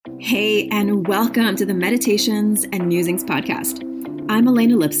Hey, and welcome to the Meditations and Musings podcast. I'm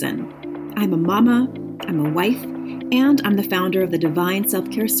Elena Lipson. I'm a mama, I'm a wife, and I'm the founder of the Divine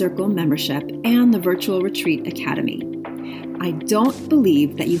Self-Care Circle membership and the Virtual Retreat Academy. I don't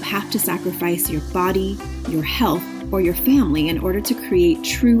believe that you have to sacrifice your body, your health, or your family in order to create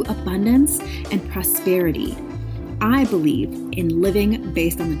true abundance and prosperity. I believe in living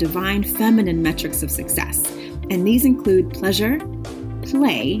based on the divine feminine metrics of success, and these include pleasure,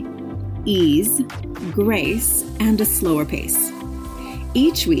 play, ease, grace, and a slower pace.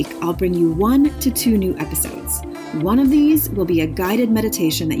 Each week, I'll bring you 1 to 2 new episodes. One of these will be a guided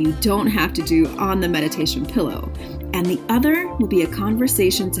meditation that you don't have to do on the meditation pillow, and the other will be a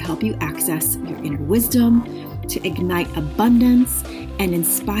conversation to help you access your inner wisdom, to ignite abundance, and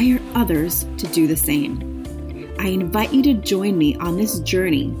inspire others to do the same. I invite you to join me on this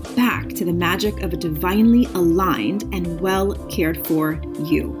journey back to the magic of a divinely aligned and well cared for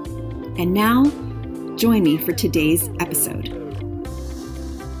you. And now, join me for today's episode.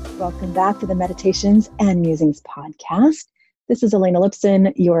 Welcome back to the Meditations and Musings podcast. This is Elena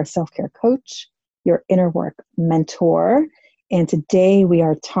Lipson, your self-care coach, your inner work mentor. And today we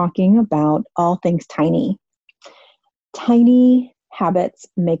are talking about all things tiny. Tiny habits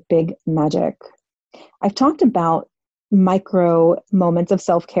make big magic. I've talked about micro moments of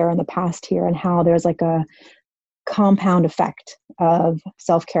self-care in the past here and how there's like a compound effect of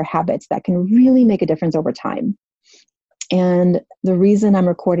self-care habits that can really make a difference over time. And the reason I'm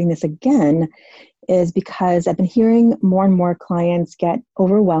recording this again is because I've been hearing more and more clients get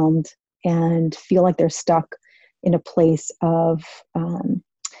overwhelmed and feel like they're stuck in a place of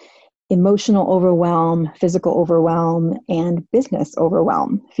emotional overwhelm, physical overwhelm, and business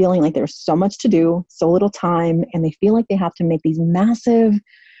overwhelm, feeling like there's so much to do, so little time, and they feel like they have to make these massive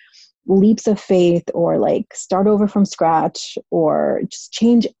leaps of faith or like start over from scratch or just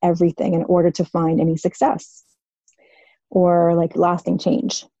change everything in order to find any success or like lasting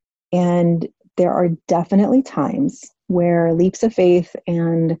change. And there are definitely times where leaps of faith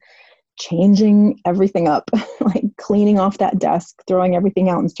and changing everything up, like cleaning off that desk, throwing everything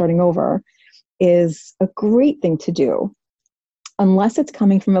out and starting over is a great thing to do, unless it's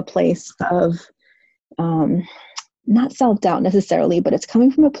coming from a place of not self-doubt necessarily, but it's coming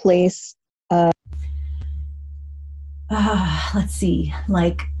from a place of,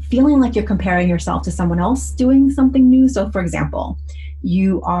 like feeling like you're comparing yourself to someone else doing something new. So for example,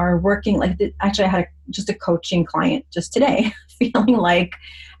 you are working, actually I had just a coaching client just today, feeling like,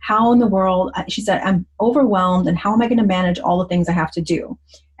 how in the world, she said, I'm overwhelmed and how am I going to manage all the things I have to do?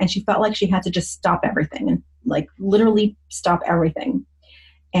 And she felt like she had to just stop everything and like literally stop everything.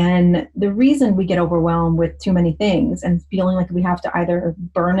 And the reason we get overwhelmed with too many things and feeling like we have to either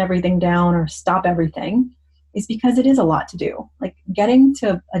burn everything down or stop everything is because it is a lot to do. Like getting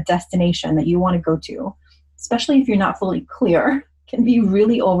to a destination that you want to go to, especially if you're not fully clear, can be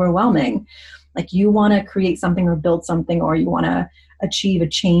really overwhelming. Like you want to create something or build something, or you want to achieve a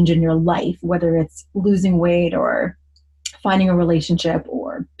change in your life, whether it's losing weight or finding a relationship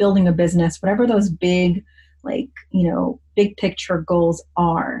or building a business, whatever those big, big picture goals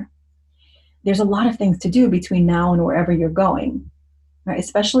are. There's a lot of things to do between now and wherever you're going, right?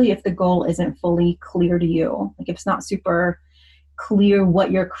 Especially if the goal isn't fully clear to you. Like if it's not super clear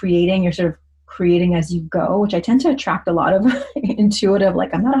what you're creating, you're sort of creating as you go, which I tend to attract a lot of intuitive,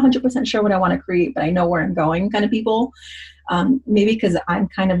 like I'm not 100% sure what I want to create, but I know where I'm going kind of people. Maybe because I'm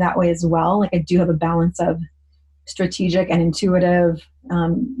kind of that way as well. Like I do have a balance of strategic and intuitive,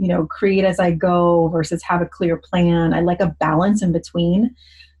 create as I go versus have a clear plan. I like a balance in between.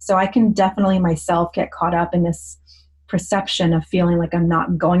 So I can definitely myself get caught up in this perception of feeling like I'm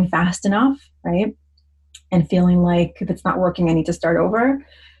not going fast enough, right? And feeling like if it's not working, I need to start over.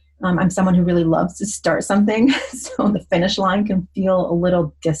 I'm someone who really loves to start something. So the finish line can feel a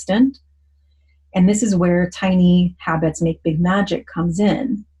little distant. And this is where tiny habits make big magic comes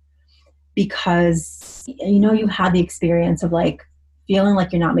in, because you've had the experience of like feeling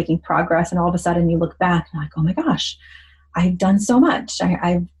like you're not making progress, and all of a sudden you look back and like, oh my gosh, I've done so much.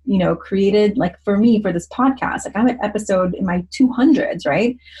 I've created, like for me, for this podcast, like I'm at episode in my 200s,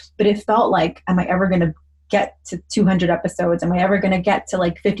 right? But it felt like, am I ever going to get to 200 episodes? Am I ever going to get to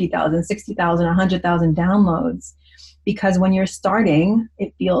like 50,000, 60,000, 100,000 downloads? Because when you're starting,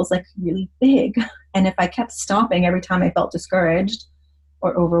 it feels like really big. And if I kept stopping every time I felt discouraged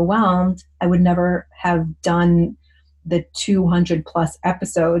or overwhelmed, I would never have done the 200 plus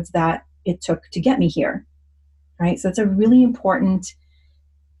episodes that it took to get me here, right? So it's a really important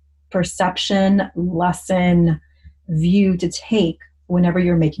perception, lesson, view to take whenever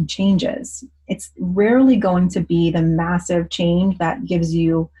you're making changes. It's rarely going to be the massive change that gives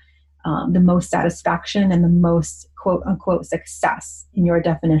you the most satisfaction and the most quote unquote success in your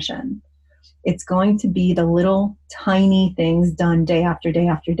definition. It's going to be the little tiny things done day after day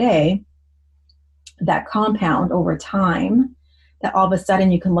after day that compound over time, that all of a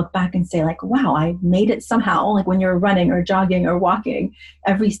sudden you can look back and say like, wow, I made it somehow. Like when you're running or jogging or walking,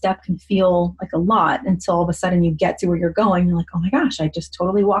 every step can feel like a lot until all of a sudden you get to where you're going. You're like, oh my gosh, I just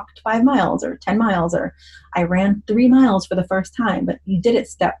totally walked 5 miles or 10 miles, or I ran 3 miles for the first time, but you did it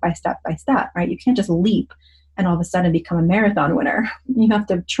step by step by step, right? You can't just leap and all of a sudden become a marathon winner. You have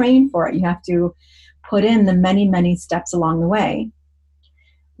to train for it. You have to put in the many, many steps along the way,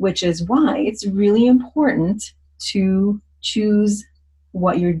 which is why it's really important to choose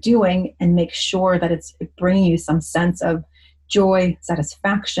what you're doing and make sure that it's bringing you some sense of joy,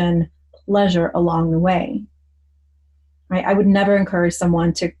 satisfaction, pleasure along the way. Right? I would never encourage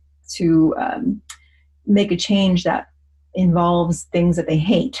someone to make a change that involves things that they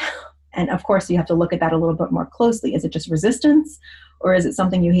hate. And of course, you have to look at that a little bit more closely. Is it just resistance, or is it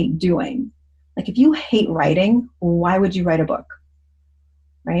something you hate doing? Like if you hate writing, why would you write a book?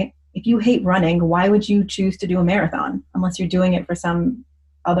 Right? If you hate running, why would you choose to do a marathon unless you're doing it for some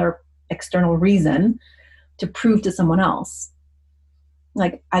other external reason to prove to someone else?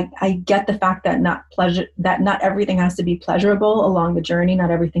 Like I get the fact that not everything has to be pleasurable along the journey.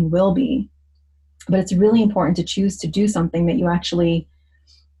 Not everything will be, but it's really important to choose to do something that you actually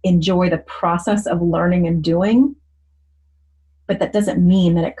enjoy the process of learning and doing. But that doesn't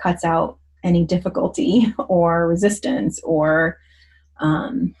mean that it cuts out any difficulty or resistance or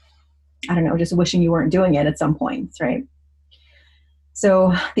I don't know, just wishing you weren't doing it at some points, right?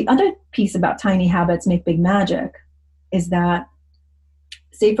 So the other piece about tiny habits make big magic is that,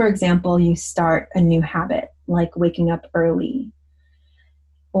 say, for example, you start a new habit, like waking up early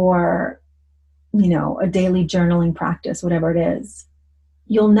or, a daily journaling practice, whatever it is.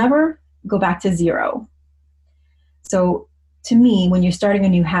 You'll never go back to zero. So to me, when you're starting a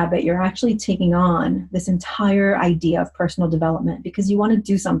new habit, you're actually taking on this entire idea of personal development because you want to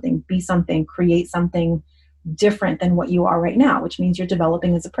do something, be something, create something different than what you are right now, which means you're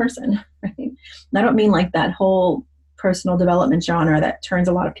developing as a person, right? And I don't mean like that whole personal development genre that turns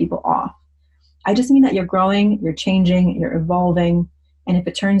a lot of people off. I just mean that you're growing, you're changing, you're evolving. And if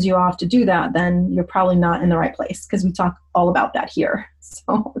it turns you off to do that, then you're probably not in the right place, because we talk all about that here.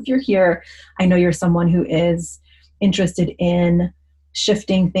 So if you're here, I know you're someone who is interested in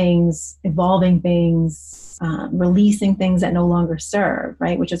shifting things, evolving things, releasing things that no longer serve,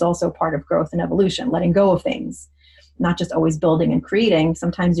 right? Which is also part of growth and evolution, letting go of things, not just always building and creating.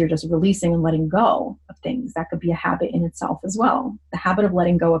 Sometimes you're just releasing and letting go of things. That could be a habit in itself as well. The habit of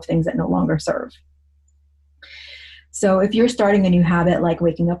letting go of things that no longer serve. So if you're starting a new habit like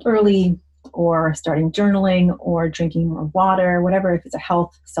waking up early or starting journaling or drinking more water, whatever, if it's a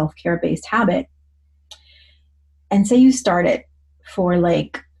health, self-care based habit, and say you start it for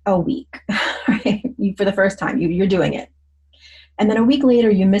like a week, right? For the first time, you're doing it. And then a week later,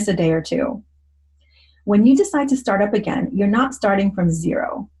 you miss a day or two. When you decide to start up again, you're not starting from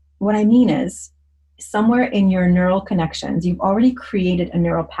zero. What I mean is, somewhere in your neural connections, you've already created a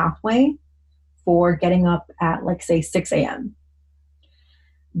neural pathway for getting up at, like, say, 6 a.m.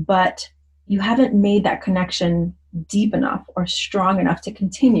 But you haven't made that connection deep enough or strong enough to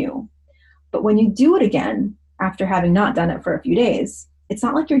continue. But when you do it again, after having not done it for a few days, it's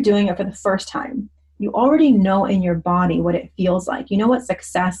not like you're doing it for the first time. You already know in your body what it feels like. You know what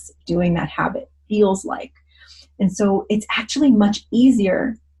success doing that habit feels like. And so it's actually much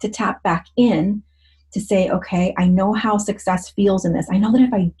easier to tap back in to say, okay, I know how success feels in this. I know that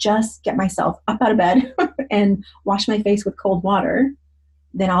if I just get myself up out of bed and wash my face with cold water,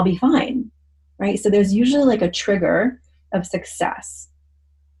 then I'll be fine, right? So there's usually like a trigger of success.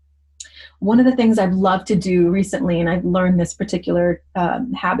 One of the things I've loved to do recently, and I've learned this particular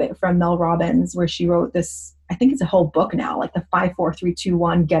habit from Mel Robbins, where she wrote this, I think it's a whole book now, like the 5, 4, 3, 2,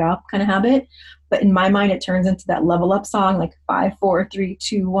 1, get up kind of habit. But in my mind, it turns into that level up song, like 5, 4, 3,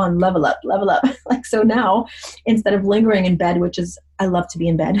 2, 1, level up, level up. Like, so now, instead of lingering in bed, which is, I love to be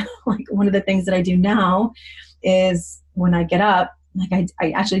in bed. Like, one of the things that I do now is when I get up, like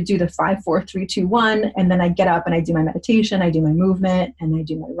I actually do the 5, 4, 3, 2, 1, and then I get up and I do my meditation, I do my movement, and I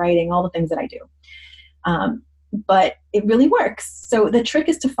do my writing, all the things that I do. But it really works. So the trick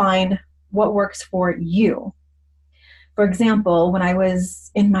is to find what works for you. For example, when I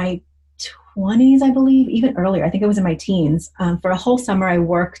was in my 20s, I believe, even earlier, I think it was in my teens, for a whole summer, I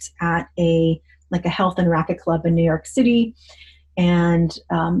worked at a health and racket club in New York City. And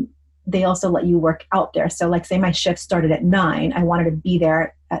they also let you work out there. So like, say my shift started at 9, I wanted to be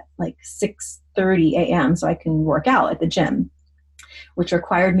there at like 6:30 a.m. so I can work out at the gym. which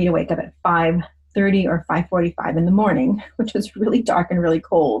required me to wake up at 5:30 or 5:45 in the morning, which was really dark and really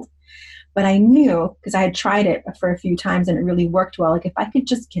cold. But I knew, because I had tried it for a few times and it really worked well, like if I could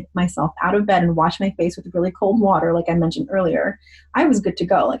just get myself out of bed and wash my face with really cold water, like I mentioned earlier, I was good to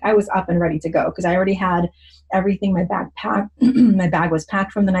go. Like I was up and ready to go because I already had everything, my bag packed. My bag was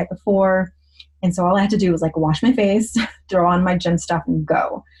packed from the night before. And so all I had to do was like wash my face, throw on my gym stuff and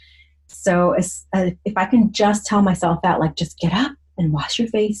go. So if I can just tell myself that, like, just get up and wash your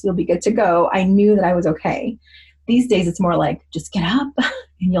face, you'll be good to go, I knew that I was okay. These days, it's more like, just get up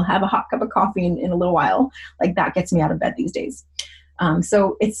and you'll have a hot cup of coffee in a little while. Like that gets me out of bed these days.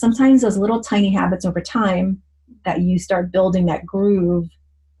 So it's sometimes those little tiny habits over time that you start building that groove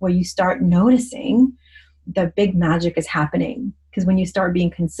where you start noticing the big magic is happening. Because when you start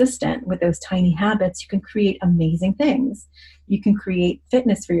being consistent with those tiny habits, you can create amazing things. You can create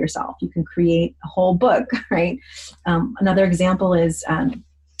fitness for yourself. You can create a whole book, right? Another example is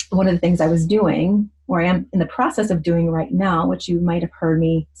one of the things I was doing, or I am in the process of doing right now, which you might have heard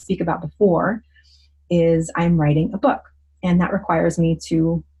me speak about before, is I'm writing a book. And that requires me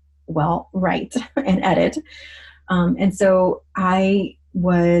to, write and edit. And so I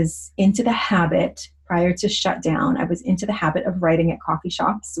was into the habit prior to shutdown. I was into the habit of writing at coffee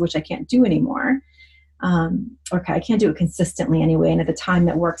shops, which I can't do anymore. Or I can't do it consistently anyway, and at the time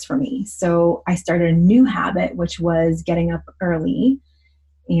that works for me. So I started a new habit, which was getting up early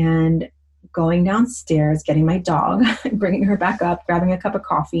and going downstairs, getting my dog, bringing her back up, grabbing a cup of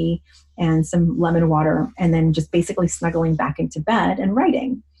coffee and some lemon water, and then just basically snuggling back into bed and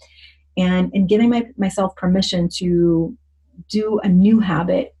writing. And giving myself permission to do a new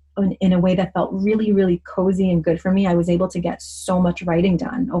habit in a way that felt really, really cozy and good for me. I was able to get so much writing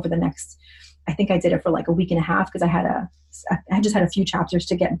done over the next, I think I did it for like a week and a half because I just had a few chapters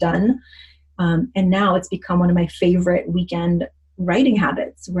to get done. And now it's become one of my favorite weekend writing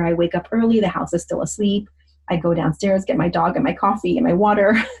habits where I wake up early, the house is still asleep. I go downstairs, get my dog and my coffee and my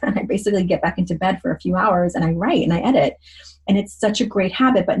water, and I basically get back into bed for a few hours and I write and I edit. And it's such a great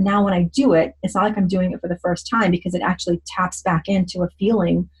habit. But now when I do it, it's not like I'm doing it for the first time because it actually taps back into a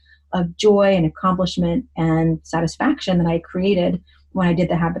feeling of joy and accomplishment and satisfaction that I created when I did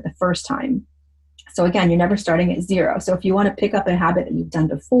the habit the first time. So again, you're never starting at zero. So if you want to pick up a habit that you've done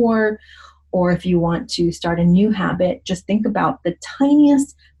before, or if you want to start a new habit, just think about the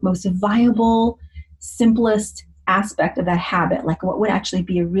tiniest, most viable, simplest aspect of that habit. Like what would actually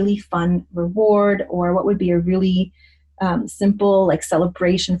be a really fun reward, or what would be a really simple like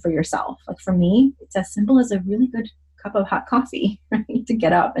celebration for yourself. Like for me, it's as simple as a really good cup of hot coffee, right? To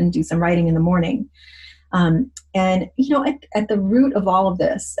get up and do some writing in the morning. And at the root of all of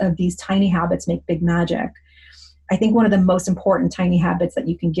this, of these tiny habits make big magic, I think one of the most important tiny habits that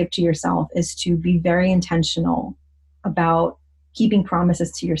you can give to yourself is to be very intentional about keeping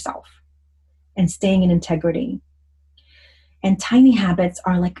promises to yourself and staying in integrity. And tiny habits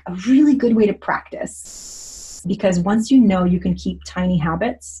are like a really good way to practice, because once you know you can keep tiny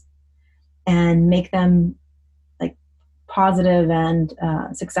habits and make them like positive and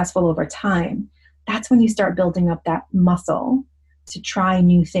successful over time, that's when you start building up that muscle to try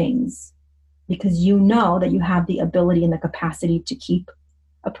new things, because you know that you have the ability and the capacity to keep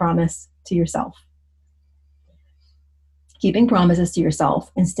a promise to yourself. Keeping promises to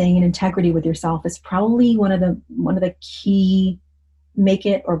yourself and staying in integrity with yourself is probably one of the key make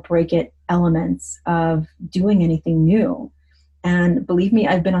it or break it elements of doing anything new. And believe me,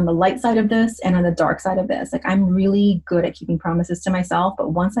 I've been on the light side of this and on the dark side of this. Like I'm really good at keeping promises to myself,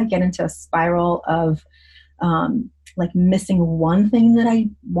 but once I get into a spiral of like missing one thing that I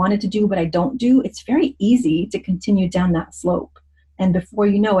wanted to do but I don't do, it's very easy to continue down that slope. And before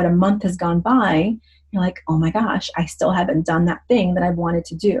you know it, a month has gone by, you're like, oh my gosh, I still haven't done that thing that I wanted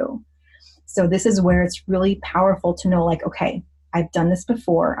to do. So this is where it's really powerful to know, like, okay, I've done this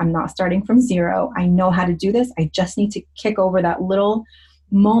before. I'm not starting from zero. I know how to do this. I just need to kick over that little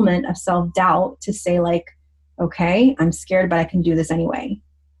moment of self-doubt to say like, okay, I'm scared, but I can do this anyway.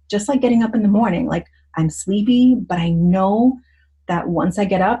 Just like getting up in the morning, like I'm sleepy, but I know that once I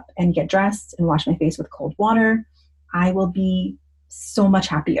get up and get dressed and wash my face with cold water, I will be so much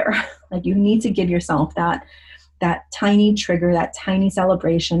happier. Like you need to give yourself that tiny trigger, that tiny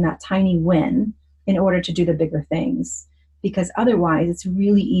celebration, that tiny win in order to do the bigger things. Because otherwise it's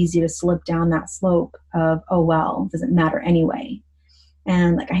really easy to slip down that slope of, oh, well, it doesn't matter anyway.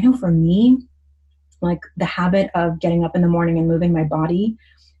 And like, I know for me, like the habit of getting up in the morning and moving my body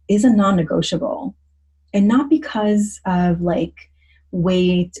is a non-negotiable. And not because of like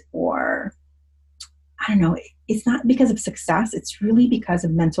weight or I don't know, it's not because of success. It's really because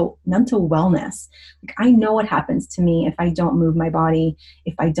of mental wellness. Like, I know what happens to me if I don't move my body,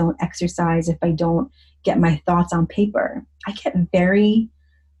 if I don't exercise, if I don't get my thoughts on paper. I get very,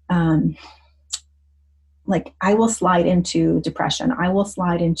 like, I will slide into depression. I will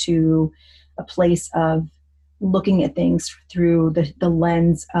slide into a place of looking at things through the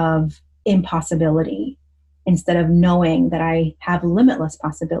lens of impossibility instead of knowing that I have limitless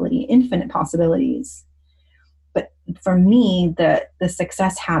possibility, infinite possibilities. But for me, the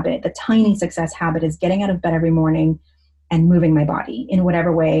success habit, the tiny success habit, is getting out of bed every morning and moving my body in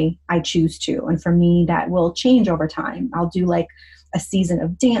whatever way I choose to. And for me, that will change over time. I'll do like a season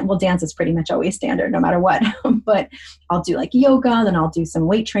of dance. Well, dance is pretty much always standard no matter what, but I'll do like yoga, then I'll do some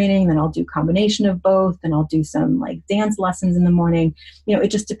weight training, then I'll do combination of both, then I'll do some like dance lessons in the morning. You know, it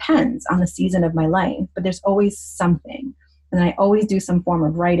just depends on the season of my life, but there's always something. And then I always do some form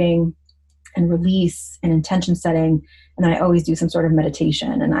of writing and release and intention setting. And then I always do some sort of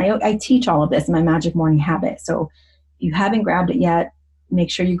meditation. And I teach all of this in my Magic Morning Habit. So if you haven't grabbed it yet,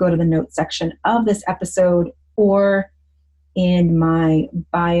 make sure you go to the notes section of this episode or in my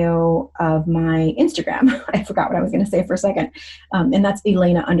bio of my Instagram. I forgot what I was going to say for a second. And that's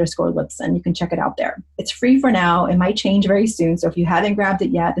Elena_Lipson. You can check it out there. It's free for now. It might change very soon. So if you haven't grabbed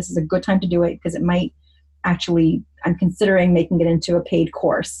it yet, this is a good time to do it, because it might actually, I'm considering making it into a paid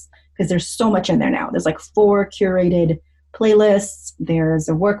course, because there's so much in there now. There's like 4 curated playlists. There's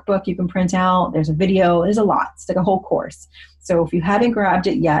a workbook you can print out. There's a video. There's a lot. It's like a whole course. So if you haven't grabbed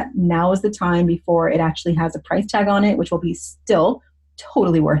it yet, now is the time before it actually has a price tag on it, which will be still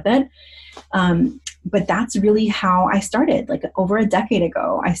totally worth it. But that's really how I started. Like over a decade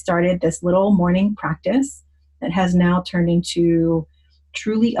ago, I started this little morning practice that has now turned into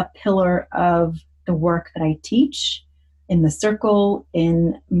truly a pillar of the work that I teach in the circle,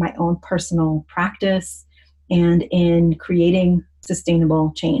 in my own personal practice, and in creating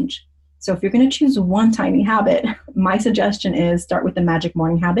sustainable change. So if you're going to choose one tiny habit, my suggestion is start with the Magic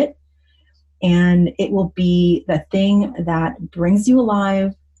Morning Habit. And it will be the thing that brings you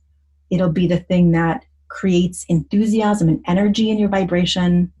alive. It'll be the thing that creates enthusiasm and energy in your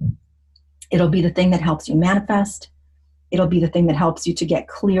vibration. It'll be the thing that helps you manifest. It'll be the thing that helps you to get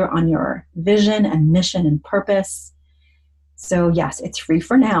clear on your vision and mission and purpose. So yes, it's free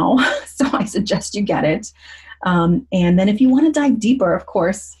for now. So I suggest you get it. And then if you want to dive deeper, of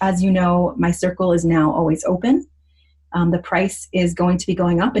course, as you know, my circle is now always open. The price is going to be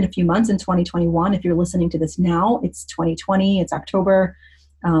going up in a few months in 2021. If you're listening to this now, it's 2020, it's October.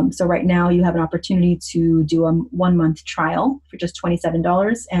 So right now you have an opportunity to do a 1-month trial for just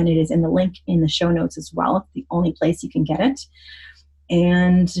 $27. And it is in the link in the show notes as well. It's the only place you can get it.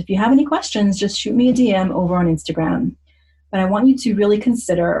 And if you have any questions, just shoot me a DM over on Instagram. But I want you to really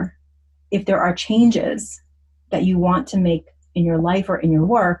consider if there are changes that you want to make in your life or in your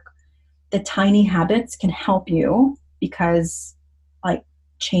work, the tiny habits can help you, because like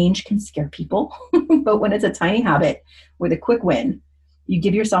change can scare people. But when it's a tiny habit with a quick win, you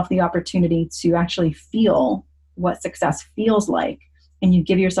give yourself the opportunity to actually feel what success feels like. And you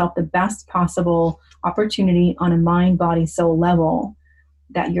give yourself the best possible opportunity on a mind, body, soul level,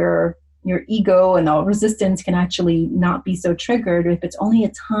 that your ego and the resistance can actually not be so triggered if it's only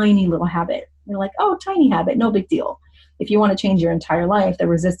a tiny little habit. You're like, oh, tiny habit, no big deal. If you want to change your entire life, the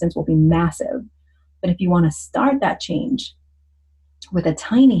resistance will be massive. But if you want to start that change with a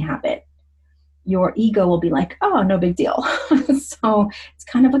tiny habit, your ego will be like, oh, no big deal. So it's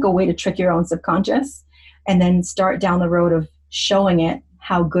kind of like a way to trick your own subconscious, and then start down the road of showing it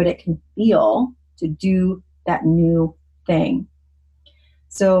how good it can feel to do that new thing.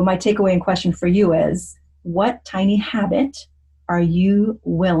 So my takeaway and question for you is, what tiny habit are you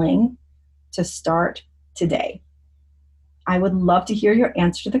willing to start today? I would love to hear your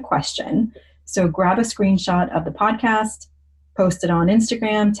answer to the question. So grab a screenshot of the podcast, post it on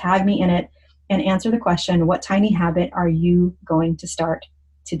Instagram, tag me in it, and answer the question, what tiny habit are you going to start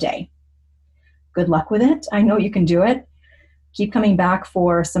today? Good luck with it. I know you can do it. Keep coming back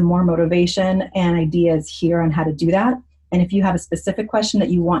for some more motivation and ideas here on how to do that. And if you have a specific question that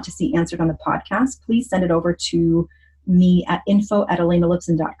you want to see answered on the podcast, please send it over to me at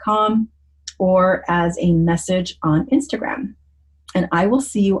info@elenalipson.com or as a message on Instagram. And I will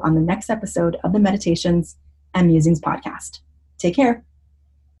see you on the next episode of the Meditations and Musings podcast. Take care.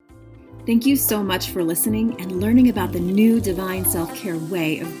 Thank you so much for listening and learning about the new Divine Self-Care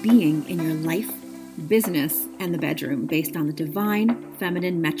way of being in your life, business, and the bedroom based on the divine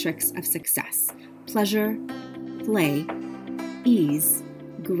feminine metrics of success: pleasure, play, ease,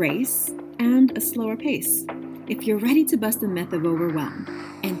 grace, and a slower pace. If you're ready to bust the myth of overwhelm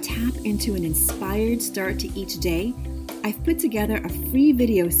and tap into an inspired start to each day, I've put together a free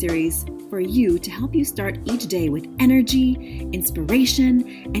video series for you to help you start each day with energy, inspiration,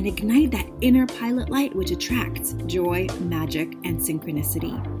 and ignite that inner pilot light which attracts joy, magic, and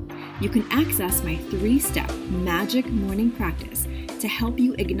synchronicity. You can access my 3-step magic morning practice to help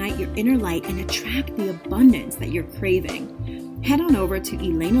you ignite your inner light and attract the abundance that you're craving. Head on over to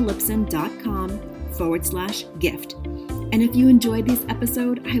elenalipson.com/gift. And if you enjoyed this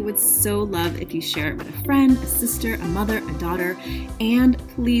episode, I would so love if you share it with a friend, a sister, a mother, a daughter, and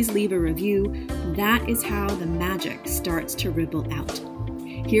please leave a review. That is how the magic starts to ripple out.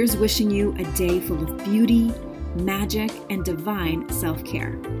 Here's wishing you a day full of beauty, magic, and divine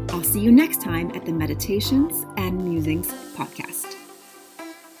self-care. I'll see you next time at the Meditations and Musings podcast.